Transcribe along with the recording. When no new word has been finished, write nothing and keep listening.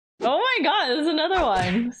Oh my god, there's another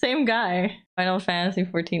one. Same guy. Final Fantasy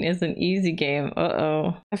 14 is an easy game.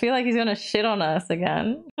 Uh-oh. I feel like he's gonna shit on us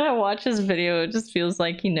again. When I watch his video, it just feels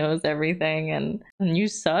like he knows everything and you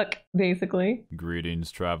suck, basically.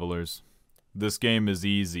 Greetings, travelers. This game is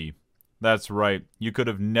easy. That's right, you could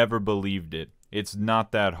have never believed it. It's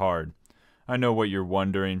not that hard. I know what you're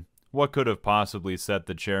wondering. What could have possibly set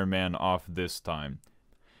the chairman off this time?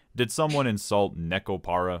 Did someone insult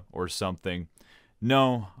Nekopara or something?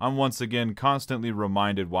 No, I'm once again constantly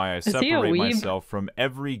reminded why I separate myself from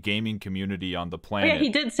every gaming community on the planet. Oh, yeah, he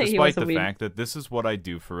did say despite he was a the weeb. fact that this is what I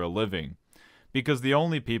do for a living. Because the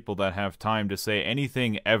only people that have time to say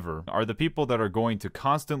anything ever are the people that are going to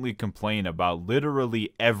constantly complain about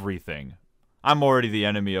literally everything. I'm already the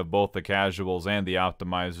enemy of both the casuals and the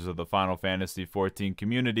optimizers of the Final Fantasy XIV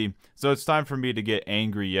community, so it's time for me to get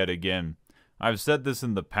angry yet again. I've said this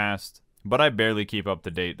in the past, but I barely keep up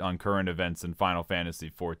to date on current events in Final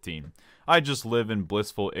Fantasy XIV. I just live in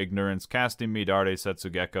blissful ignorance, casting Midare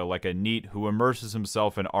Setsugeka like a NEET who immerses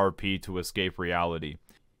himself in RP to escape reality.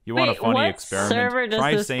 You want a funny experiment? Server does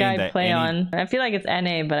Try this saying guy that play any on? I feel like it's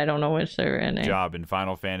NA, but I don't know which server NA. job in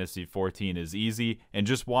Final Fantasy XIV is easy, and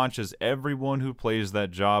just watch as everyone who plays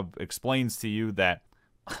that job explains to you that,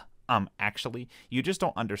 actually, you just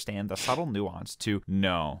don't understand the subtle nuance to,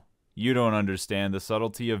 no. You don't understand the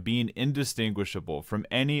subtlety of being indistinguishable from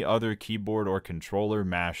any other keyboard or controller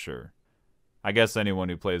masher. I guess anyone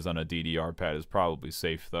who plays on a DDR pad is probably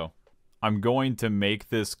safe, though. I'm going to make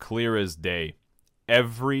this clear as day.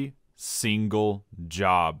 Every single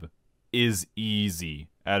job is easy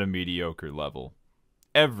at a mediocre level.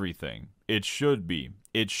 Everything. It should be.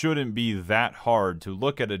 It shouldn't be that hard to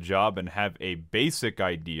look at a job and have a basic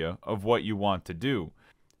idea of what you want to do.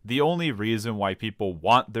 The only reason why people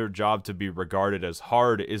want their job to be regarded as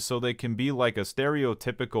hard is so they can be like a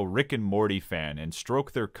stereotypical Rick and Morty fan and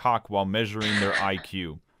stroke their cock while measuring their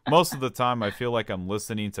IQ. Most of the time, I feel like I'm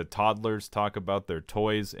listening to toddlers talk about their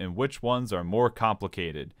toys and which ones are more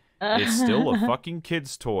complicated. It's still a fucking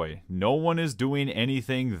kid's toy. No one is doing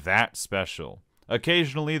anything that special.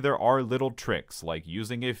 Occasionally, there are little tricks, like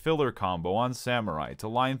using a filler combo on Samurai to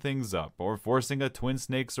line things up, or forcing a Twin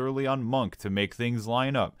Snakes early on Monk to make things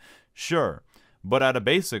line up. Sure, but at a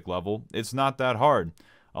basic level, it's not that hard.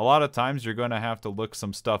 A lot of times you're going to have to look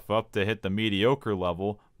some stuff up to hit the mediocre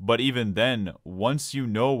level, but even then, once you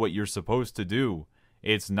know what you're supposed to do,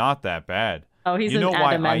 it's not that bad. Oh, he's you know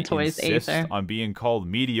why I Toys insist Aether. on being called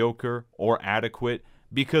mediocre or adequate?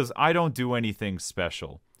 Because I don't do anything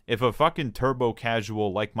special. If a fucking turbo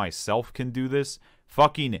casual like myself can do this,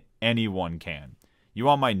 fucking anyone can. You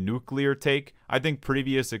want my nuclear take? I think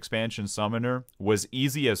previous expansion Summoner was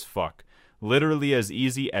easy as fuck. Literally as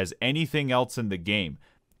easy as anything else in the game.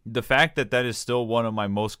 The fact that that is still one of my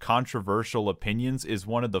most controversial opinions is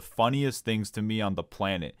one of the funniest things to me on the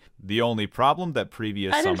planet. The only problem that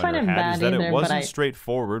previous Summoner had is that it wasn't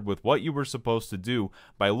straightforward with what you were supposed to do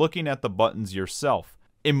by looking at the buttons yourself.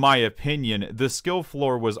 In my opinion, the skill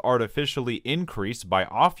floor was artificially increased by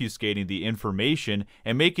obfuscating the information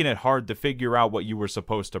and making it hard to figure out what you were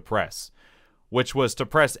supposed to press. Which was to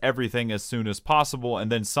press everything as soon as possible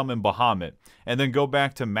and then summon Bahamut, and then go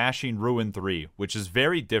back to mashing Ruin 3, which is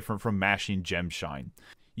very different from mashing Gemshine.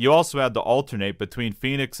 You also had to alternate between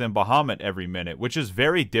Phoenix and Bahamut every minute, which is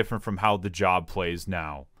very different from how the job plays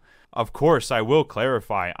now. Of course, I will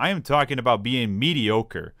clarify, I am talking about being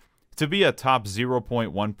mediocre. To be a top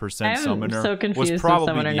 0.1% summoner was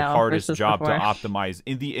probably the hardest job to optimize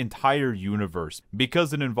in the entire universe,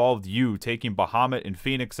 because it involved you taking Bahamut and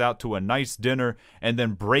Phoenix out to a nice dinner and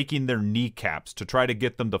then breaking their kneecaps to try to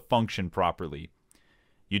get them to function properly.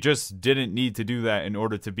 You just didn't need to do that in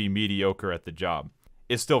order to be mediocre at the job.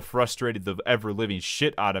 It still frustrated the ever-living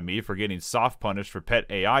shit out of me for getting soft punished for pet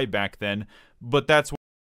AI back then, but that's...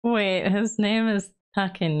 Wait, his name is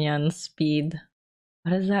Takenyan Speed.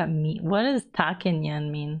 What does that mean? What does Takenyan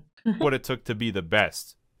mean? what it took to be the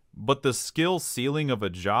best. But the skill ceiling of a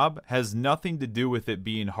job has nothing to do with it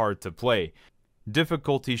being hard to play.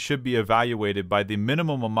 Difficulty should be evaluated by the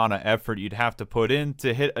minimum amount of effort you'd have to put in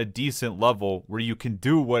to hit a decent level where you can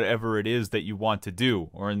do whatever it is that you want to do,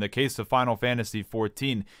 or in the case of Final Fantasy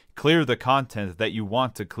XIV, clear the content that you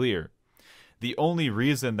want to clear. The only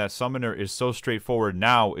reason that Summoner is so straightforward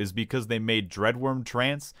now is because they made Dreadworm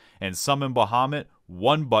Trance and Summon Bahamut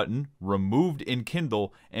one button, removed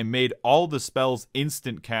Enkindle, and made all the spells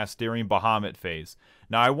instant cast during Bahamut phase.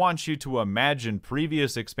 Now I want you to imagine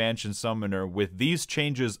previous expansion Summoner with these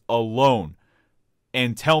changes alone,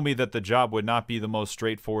 and tell me that the job would not be the most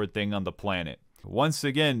straightforward thing on the planet. Once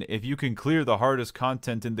again, if you can clear the hardest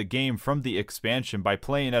content in the game from the expansion by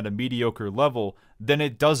playing at a mediocre level, then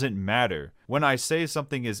it doesn't matter. When I say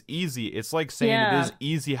something is easy, it's like saying it is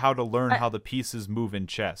easy how to learn how the pieces move in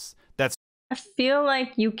chess. I feel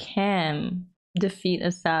like you can defeat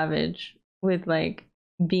a savage with like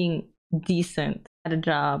being decent at a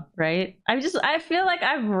job, right? I feel like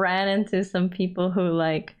I've ran into some people who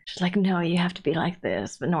like just like, no, you have to be like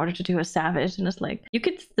this in order to do a savage, and it's like you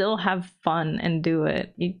could still have fun and do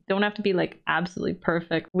it. You don't have to be like absolutely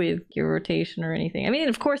perfect with your rotation or anything. I mean,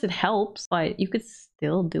 of course it helps, but you could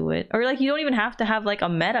still do it. Or like you don't even have to have like a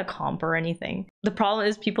meta comp or anything. The problem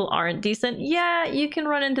is people aren't decent. Yeah, you can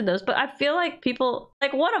run into those, but I feel like people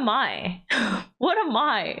like, what am I? What am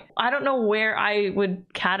I? I don't know where I would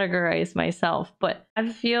categorize myself, but I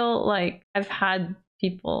feel like I've had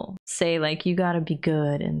people say like, you gotta be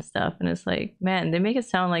good and stuff, and it's like, man, they make it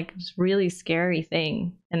sound like this really scary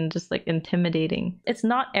thing and just like intimidating. It's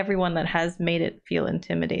not everyone that has made it feel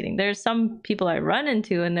intimidating. There's some people I run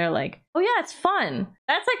into and they're like, oh yeah, it's fun.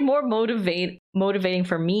 That's like more motivating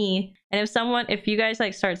for me. And if you guys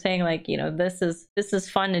like start saying like, you know, this is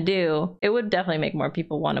fun to do, it would definitely make more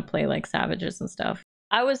people want to play like savages and stuff.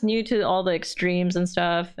 I was new to all the extremes and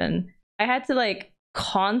stuff, and I had to like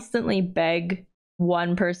constantly beg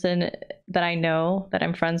one person that I know that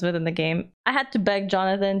I'm friends with in the game. I had to beg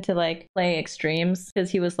Jonathan to like play extremes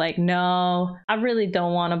because he was like, no, I really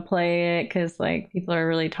don't want to play it because like people are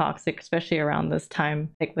really toxic, especially around this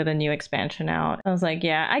time, like with a new expansion out. I was like,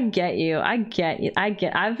 yeah, I get you.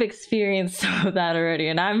 I've experienced some of that already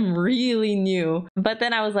and I'm really new. But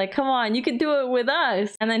then I was like, come on, you can do it with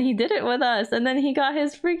us. And then he did it with us, and then he got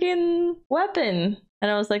his freaking weapon. And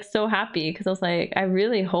I was like so happy because I was like, I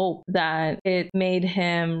really hope that it made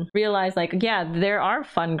him realize like, yeah, there are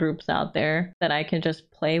fun groups out there that I can just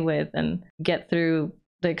play with and get through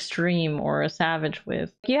the extreme or a savage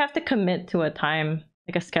with. You have to commit to a time,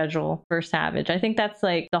 like a schedule for savage. I think that's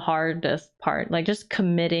like the hardest part, like just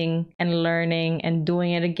committing and learning and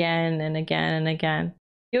doing it again and again and again.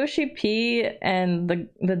 Yoshi P and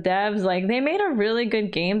the devs, like they made a really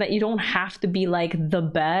good game that you don't have to be like the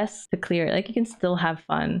best to clear it. Like you can still have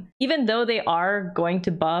fun. Even though they are going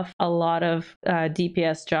to buff a lot of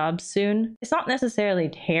DPS jobs soon, it's not necessarily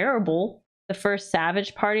terrible. The first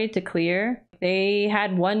Savage party to clear, they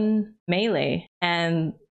had one melee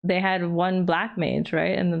and they had one black mage,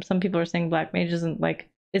 right? And some people are saying black mage isn't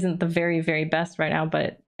the very, very best right now,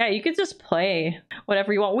 but yeah, you could just play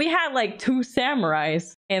whatever you want. We had like 2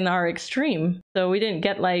 samurais in our extreme, so we didn't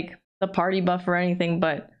get like the party buff or anything,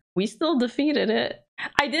 but we still defeated it.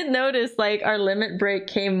 I did notice like our limit break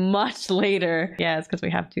came much later. Yeah, it's because we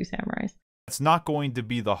have 2 samurais. It's not going to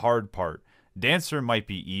be the hard part. Dancer might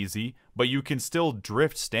be easy, but you can still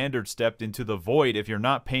drift standard stepped into the void if you're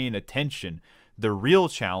not paying attention. The real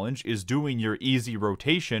challenge is doing your easy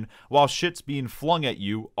rotation while shit's being flung at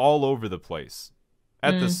you all over the place.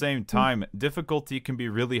 At the same time, difficulty can be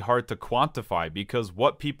really hard to quantify because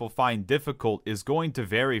what people find difficult is going to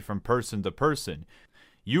vary from person to person.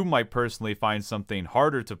 You might personally find something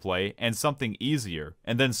harder to play and something easier,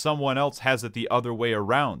 and then someone else has it the other way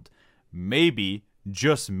around. Maybe,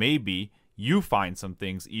 just maybe, you find some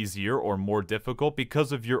things easier or more difficult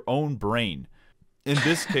because of your own brain. In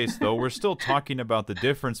this case, though, we're still talking about the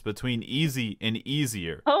difference between easy and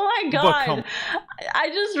easier. Oh my god! I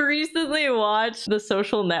just recently watched The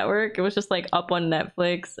Social Network. It was just like up on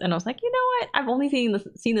Netflix, and I was like, you know what? I've only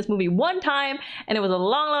seen this movie one time, and it was a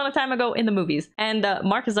long, long time ago in the movies. And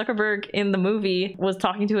Mark Zuckerberg in the movie was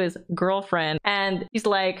talking to his girlfriend, and he's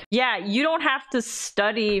like, yeah, you don't have to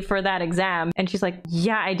study for that exam. And she's like,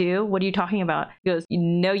 yeah, I do. What are you talking about? He goes,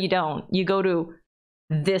 no, you don't. You go to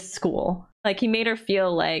this school. Like he made her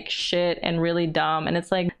feel like shit and really dumb, and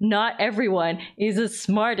it's like not everyone is as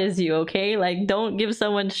smart as you, okay? Like don't give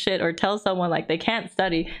someone shit or tell someone like they can't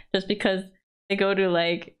study just because they go to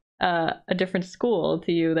like a different school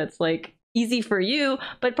to you that's like easy for you,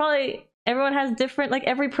 but probably everyone has different, like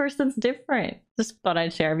every person's different. Just thought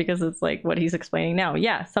I'd share because it's like what he's explaining now.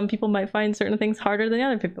 Yeah, some people might find certain things harder than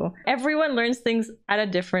other people. Everyone learns things at a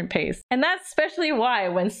different pace. And that's especially why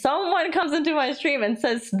when someone comes into my stream and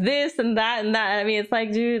says this and that and that, I mean, it's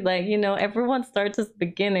like, dude, like, you know, everyone starts as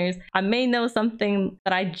beginners. I may know something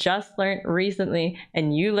that I just learned recently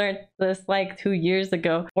and you learned this like 2 years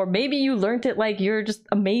ago. Or maybe you learned it like you're just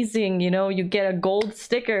amazing, you know, you get a gold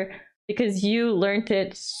sticker because you learned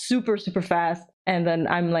it super, super fast, and then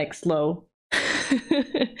I'm like slow.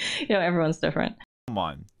 You know, everyone's different. Come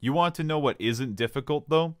on. You want to know what isn't difficult,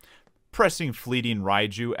 though? Pressing Fleeting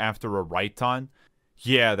Raiju after a Raiton?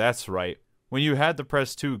 Yeah, that's right. When you had to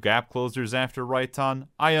press 2 gap closers after Raiton,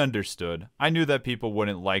 I understood. I knew that people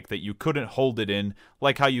wouldn't like that you couldn't hold it in,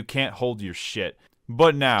 like how you can't hold your shit.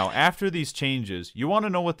 But now, after these changes, you want to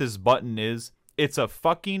know what this button is? It's a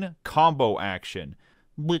fucking combo action.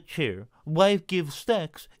 But here, why give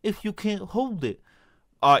stacks if you can't hold it?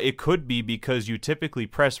 It could be because you typically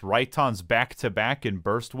press Raitons back-to-back in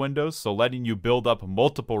burst windows, so letting you build up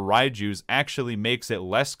multiple Raijus actually makes it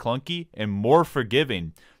less clunky and more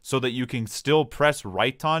forgiving, so that you can still press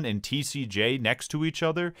Raiton and TCJ next to each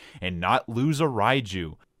other and not lose a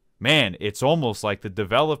Raiju. Man, it's almost like the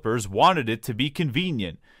developers wanted it to be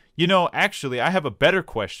convenient. You know, actually, I have a better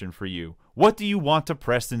question for you. What do you want to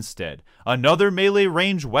press instead? Another melee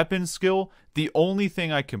range weapon skill? The only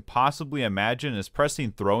thing I can possibly imagine is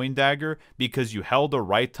pressing Throwing Dagger because you held a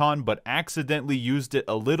Raiton but accidentally used it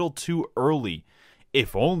a little too early.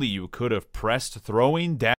 If only you could have pressed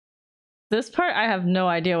Throwing Dagger. This part, I have no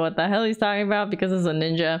idea what the hell he's talking about because it's a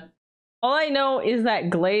ninja. All I know is that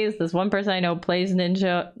Glaze, this one person I know, plays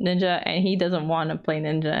ninja, and he doesn't want to play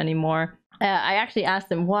ninja anymore. I actually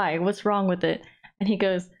asked him why, what's wrong with it? And he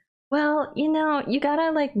goes, well, you know, you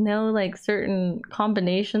gotta know certain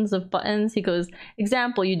combinations of buttons. He goes,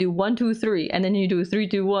 example, you do 1, 2, 3, and then you do 3,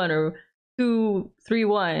 2, 1, or 2, 3,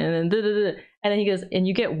 1, and then da-da-da. And then he goes, and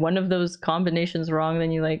you get one of those combinations wrong,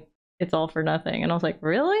 then you it's all for nothing. And I was like,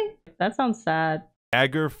 really? That sounds sad.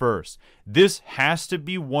 Dagger first. This has to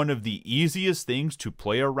be one of the easiest things to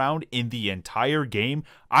play around in the entire game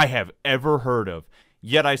I have ever heard of.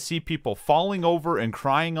 Yet I see people falling over and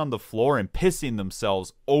crying on the floor and pissing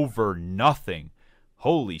themselves over nothing.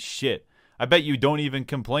 Holy shit. I bet you don't even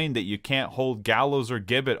complain that you can't hold Gallows or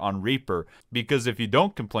Gibbet on Reaper, because if you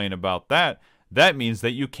don't complain about that, that means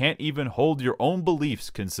that you can't even hold your own beliefs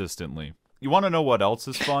consistently. You want to know what else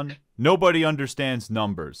is fun? Nobody understands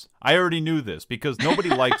numbers. I already knew this because nobody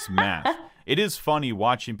likes math. It is funny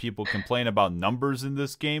watching people complain about numbers in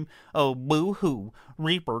this game. Oh, boo-hoo.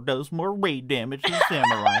 Reaper does more raid damage than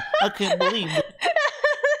Samurai. I can't believe it.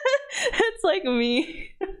 It's like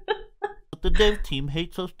me. But the dev team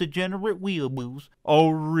hates us degenerate weeaboos. Oh,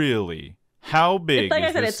 really? How big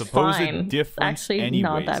is the supposed difference anyways?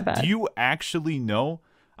 Not that bad. Do you actually know?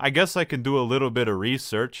 I guess I can do a little bit of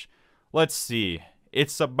research. Let's see.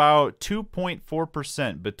 It's about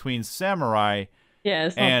 2.4% between Samurai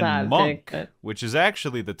and Monk, big, which is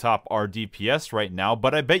actually the top RDPS right now,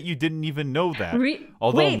 but I bet you didn't even know that. Wait,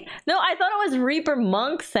 no, I thought it was Reaper,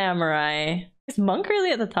 Monk, Samurai. Is Monk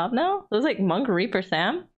really at the top now? It was like Monk, Reaper,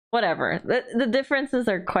 Sam? Whatever. The differences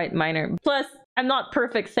are quite minor. Plus, I'm not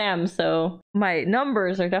perfect Sam, so my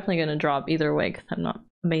numbers are definitely going to drop either way because I'm not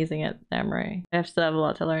amazing at Samurai. I still have a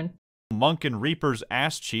lot to learn. Monk and Reaper's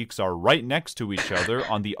ass cheeks are right next to each other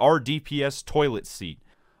on the RDPS toilet seat.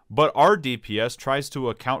 But RDPS tries to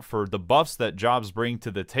account for the buffs that jobs bring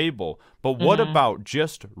to the table. But what about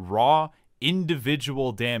just raw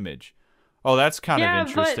individual damage? Oh, that's kind of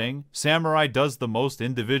interesting. Samurai does the most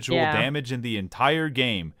individual damage in the entire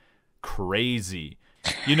game. Crazy.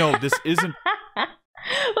 You know, this isn't...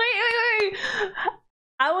 Wait.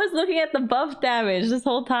 I was looking at the buff damage this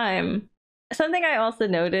whole time. Something I also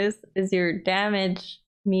noticed is your damage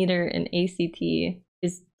meter in ACT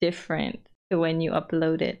is different to when you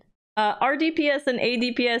upload it. RDPS and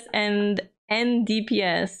ADPS and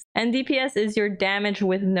NDPS. NDPS is your damage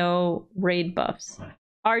with no raid buffs.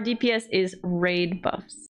 RDPS is raid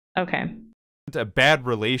buffs. Okay. A bad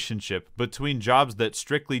relationship between jobs that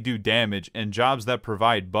strictly do damage and jobs that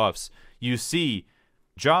provide buffs. You see,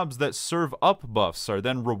 jobs that serve up buffs are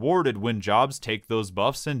then rewarded when jobs take those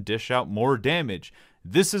buffs and dish out more damage.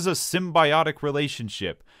 This is a symbiotic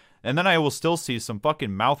relationship. And then I will still see some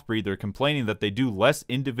fucking mouth breather complaining that they do less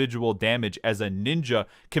individual damage as a ninja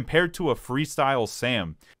compared to a freestyle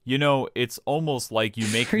Sam. You know, it's almost like you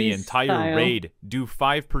make the entire raid do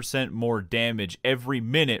 5% more damage every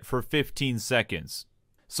minute for 15 seconds.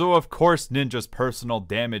 So of course Ninja's personal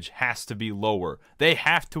damage has to be lower. They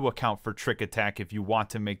have to account for trick attack if you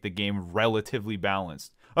want to make the game relatively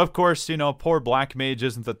balanced. Of course, you know, poor Black Mage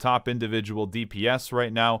isn't the top individual DPS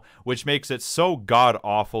right now, which makes it so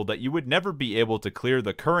god-awful that you would never be able to clear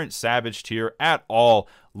the current Savage tier at all,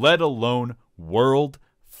 let alone world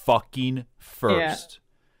fucking first.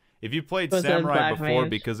 Yeah. If you played Samurai before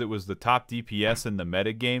because it was the top DPS in the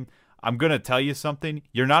metagame, I'm going to tell you something.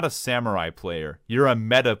 You're not a Samurai player. You're a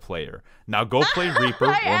meta player. Now go play Reaper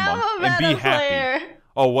or Monk and be happy.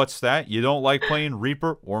 Oh, what's that? You don't like playing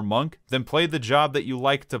Reaper or Monk? Then play the job that you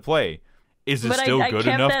like to play. Is it still good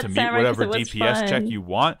enough to meet whatever DPS check you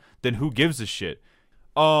want? Then who gives a shit?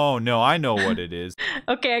 Oh, no, I know what it is.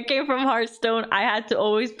 Okay, I came from Hearthstone. I had to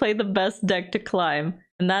always play the best deck to climb.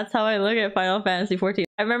 And that's how I look at Final Fantasy 14.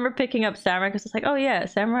 I remember picking up Samurai because it's like, oh yeah,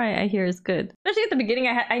 Samurai I hear is good. Especially at the beginning,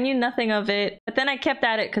 I knew nothing of it, but then I kept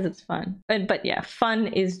at it because it's fun. But yeah, fun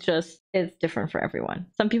is it's different for everyone.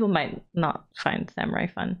 Some people might not find Samurai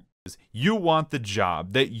fun. You want the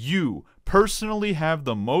job that you personally have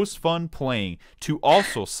the most fun playing to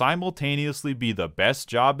also simultaneously be the best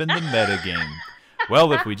job in the metagame.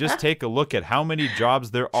 Well, if we just take a look at how many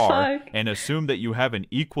jobs there are and assume that you have an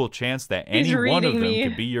equal chance that any one of them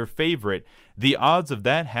could be your favorite, the odds of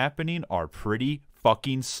that happening are pretty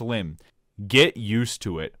fucking slim. Get used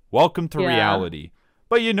to it. Welcome to reality.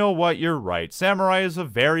 But you know what? You're right. Samurai is a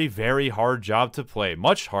very, very hard job to play.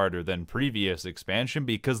 Much harder than previous expansion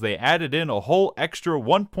because they added in a whole extra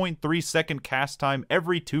 1.3 second cast time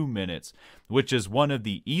every 2 minutes, which is one of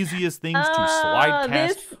the easiest things to slide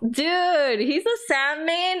cast. Dude, he's a Sam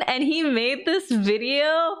main and he made this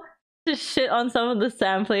video to shit on some of the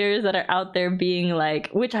Sam players that are out there being like,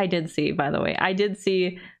 which I did see, by the way. I did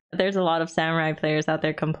see there's a lot of Samurai players out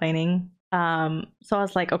there complaining. So I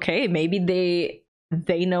was like, okay, maybe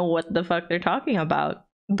they know what the fuck they're talking about.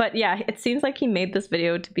 But yeah, it seems like he made this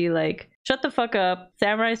video to be like, shut the fuck up,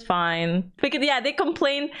 Samurai's fine. Because yeah, they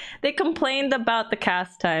complained about the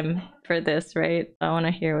cast time for this, right? I want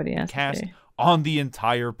to hear what he has to say. On the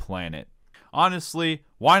entire planet. Honestly,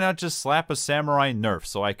 why not just slap a Samurai nerf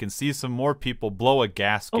so I can see some more people blow a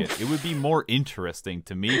gasket? It would be more interesting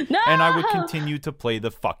to me, and I would continue to play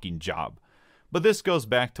the fucking job. But this goes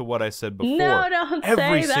back to what I said before. No, don't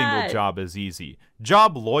Every say single that. job is easy.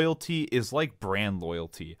 Job loyalty is like brand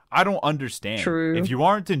loyalty. I don't understand. True. If you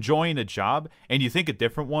aren't enjoying a job and you think a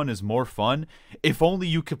different one is more fun, if only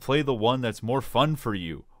you could play the one that's more fun for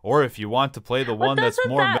you. Or if you want to play the one that's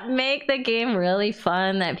more... Doesn't that make the game really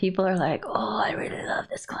fun that people are like, oh, I really love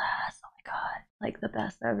this class. Oh my god. Like the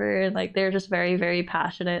best ever. Like they're just very, very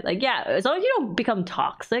passionate. Like, yeah, as long as you don't become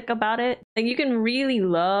toxic about it, like you can really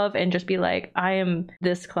love and just be like, I am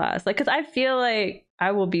this class. Like, because I feel like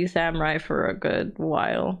I will be Samurai for a good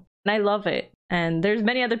while. And I love it. And there's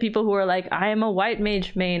many other people who are like, I am a white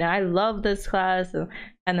mage main. I love this class.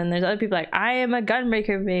 And then there's other people like, I am a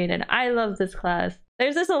gunbreaker main and I love this class.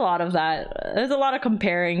 There's just a lot of that. There's a lot of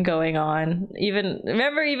comparing going on.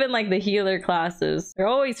 Remember like the healer classes, they're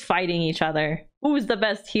always fighting each other. Who's the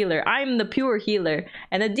best healer? I'm the pure healer.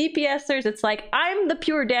 And the DPSers, it's like, I'm the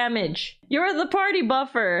pure damage. You're the party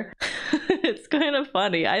buffer. It's kind of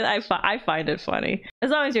funny. I find it funny. As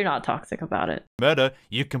long as you're not toxic about it. Meta,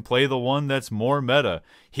 you can play the one that's more meta.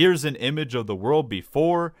 Here's an image of the world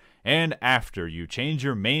before and after you change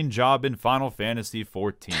your main job in Final Fantasy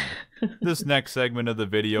XIV. This next segment of the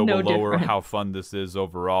video will lower how fun this is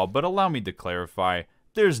overall, but allow me to clarify.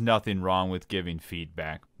 There's nothing wrong with giving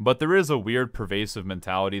feedback, but there is a weird pervasive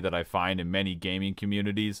mentality that I find in many gaming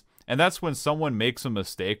communities, and that's when someone makes a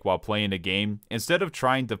mistake while playing a game, instead of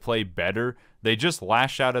trying to play better, they just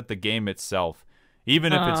lash out at the game itself,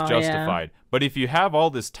 even if it's justified. Yeah. But if you have all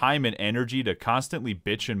this time and energy to constantly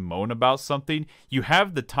bitch and moan about something, you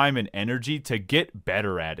have the time and energy to get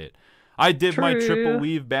better at it. I did my triple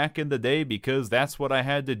weave back in the day because that's what I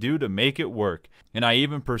had to do to make it work. And I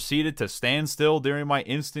even proceeded to stand still during my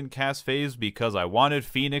instant cast phase because I wanted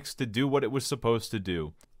Phoenix to do what it was supposed to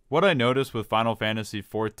do. What I noticed with Final Fantasy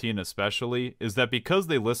XIV especially is that because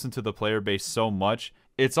they listen to the player base so much,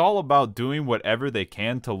 it's all about doing whatever they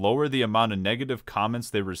can to lower the amount of negative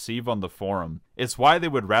comments they receive on the forum. It's why they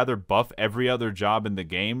would rather buff every other job in the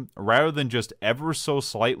game rather than just ever so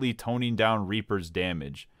slightly toning down Reaper's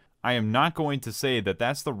damage. I am not going to say that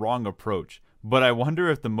that's the wrong approach, but I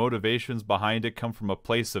wonder if the motivations behind it come from a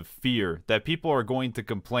place of fear that people are going to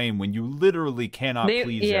complain when you literally cannot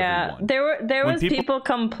please everyone. There was people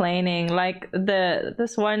complaining, like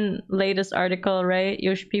this one latest article, right?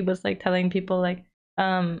 Yoshi was like telling people like,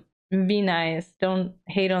 be nice, don't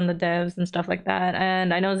hate on the devs and stuff like that.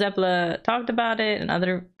 And I know Zepla talked about it and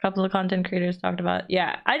other couple of content creators talked about it.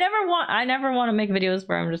 Yeah, I never want to make videos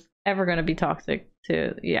where I'm just ever going to be toxic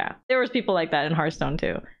to, yeah. There was people like that in Hearthstone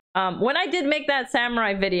too. When I did make that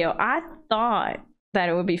Samurai video, I thought that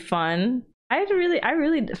it would be fun. I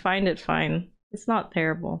really find it fine. It's not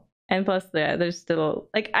terrible. And plus, yeah, there's still,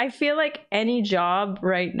 like, I feel like any job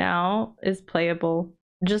right now is playable.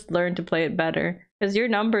 Just learn to play it better, because your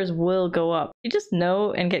numbers will go up. You just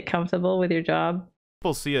know and get comfortable with your job.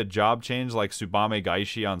 People see a job change like Tsubame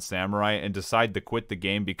Gaishi on Samurai and decide to quit the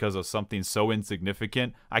game because of something so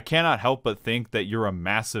insignificant, I cannot help but think that you're a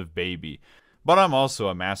massive baby. But I'm also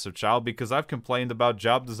a massive child because I've complained about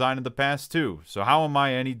job design in the past too, so how am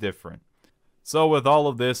I any different? So with all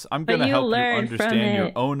of this, I'm going to help you understand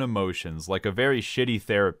your own emotions like a very shitty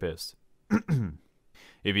therapist.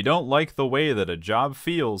 If you don't like the way that a job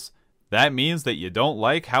feels, that means that you don't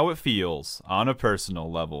like how it feels on a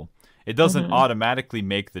personal level. It doesn't automatically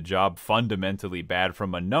make the job fundamentally bad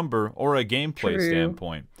from a number or a gameplay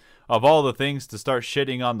standpoint. Of all the things to start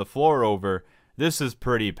shitting on the floor over, this is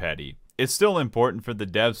pretty petty. It's still important for the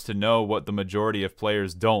devs to know what the majority of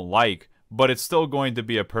players don't like, but it's still going to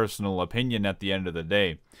be a personal opinion at the end of the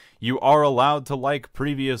day. You are allowed to like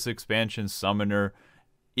previous expansion Summoner,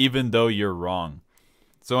 even though you're wrong.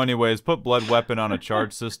 So anyways, put Blood Weapon on a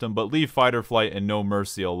charge system, but leave Fight or Flight and No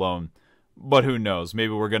Mercy alone. But who knows,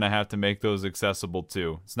 maybe we're going to have to make those accessible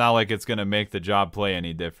too. It's not like it's going to make the job play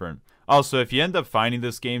any different. Also, if you end up finding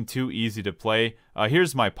this game too easy to play,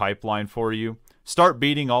 here's my pipeline for you. Start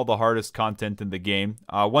beating all the hardest content in the game.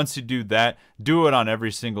 Once you do that, do it on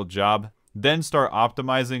every single job. Then start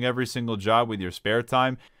optimizing every single job with your spare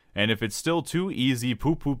time. And if it's still too easy,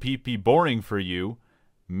 poo-poo-pee-pee boring for you,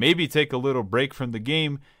 maybe take a little break from the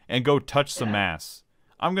game and go touch some ass.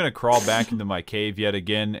 I'm going to crawl back into my cave yet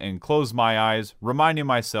again and close my eyes, reminding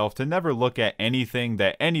myself to never look at anything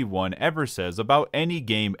that anyone ever says about any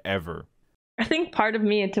game ever. I think part of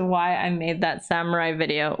me to why I made that samurai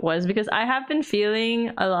video was because I have been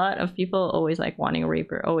feeling a lot of people always like wanting a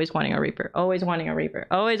Reaper, always wanting a Reaper, always wanting a Reaper,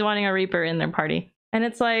 always wanting a Reaper in their party. And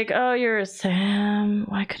it's like, oh, you're a Sam.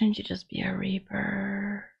 Why couldn't you just be a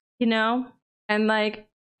Reaper? You know? And like,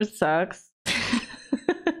 it sucks.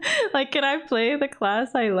 Like, can I play the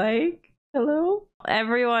class I like? Hello?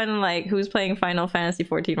 Everyone like who's playing Final Fantasy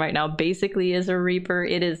 14 right now basically is a Reaper.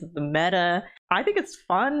 It is the meta. I think it's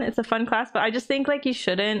fun. It's a fun class, but I just think like you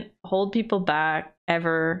shouldn't hold people back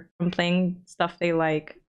ever from playing stuff they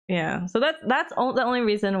like. Yeah. So that's the only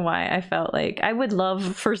reason why I felt like I would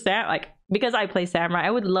love for because I play Samurai,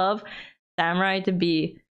 I would love Samurai to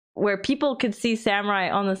be where people could see Samurai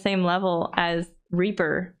on the same level as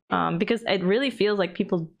Reaper. Because it really feels like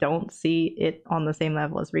people don't see it on the same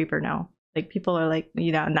level as Reaper now. Like people are like,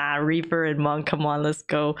 you know, nah, Reaper and Monk, come on, let's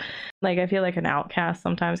go. Like I feel like an outcast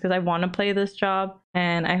sometimes because I want to play this job,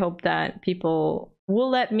 and I hope that people will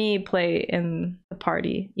let me play in the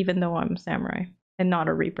party, even though I'm Samurai and not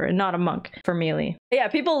a Reaper and not a Monk for melee. Yeah,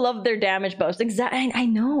 people love their damage buffs. Exactly, I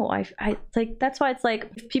know. I like that's why it's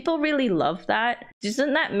like if people really love that,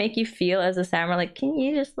 doesn't that make you feel as a Samurai like, can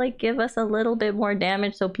you just like give us a little bit more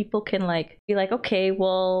damage so people can like be like, okay,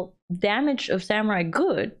 well, damage of Samurai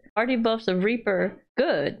good. Party buffs of Reaper,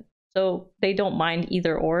 good. So they don't mind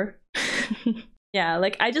either or. Yeah,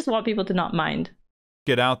 like I just want people to not mind.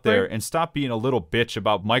 Get out there and stop being a little bitch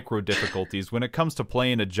about micro difficulties when it comes to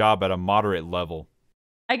playing a job at a moderate level.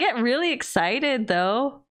 I get really excited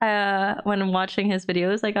though. When I'm watching his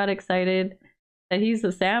videos, I got excited that he's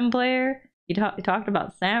a Sam player. He talked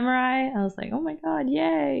about Samurai. I was like, oh my god,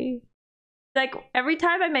 yay. Like every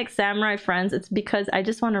time I make Samurai friends, it's because I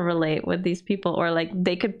just want to relate with these people, or like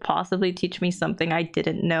they could possibly teach me something I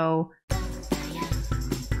didn't know.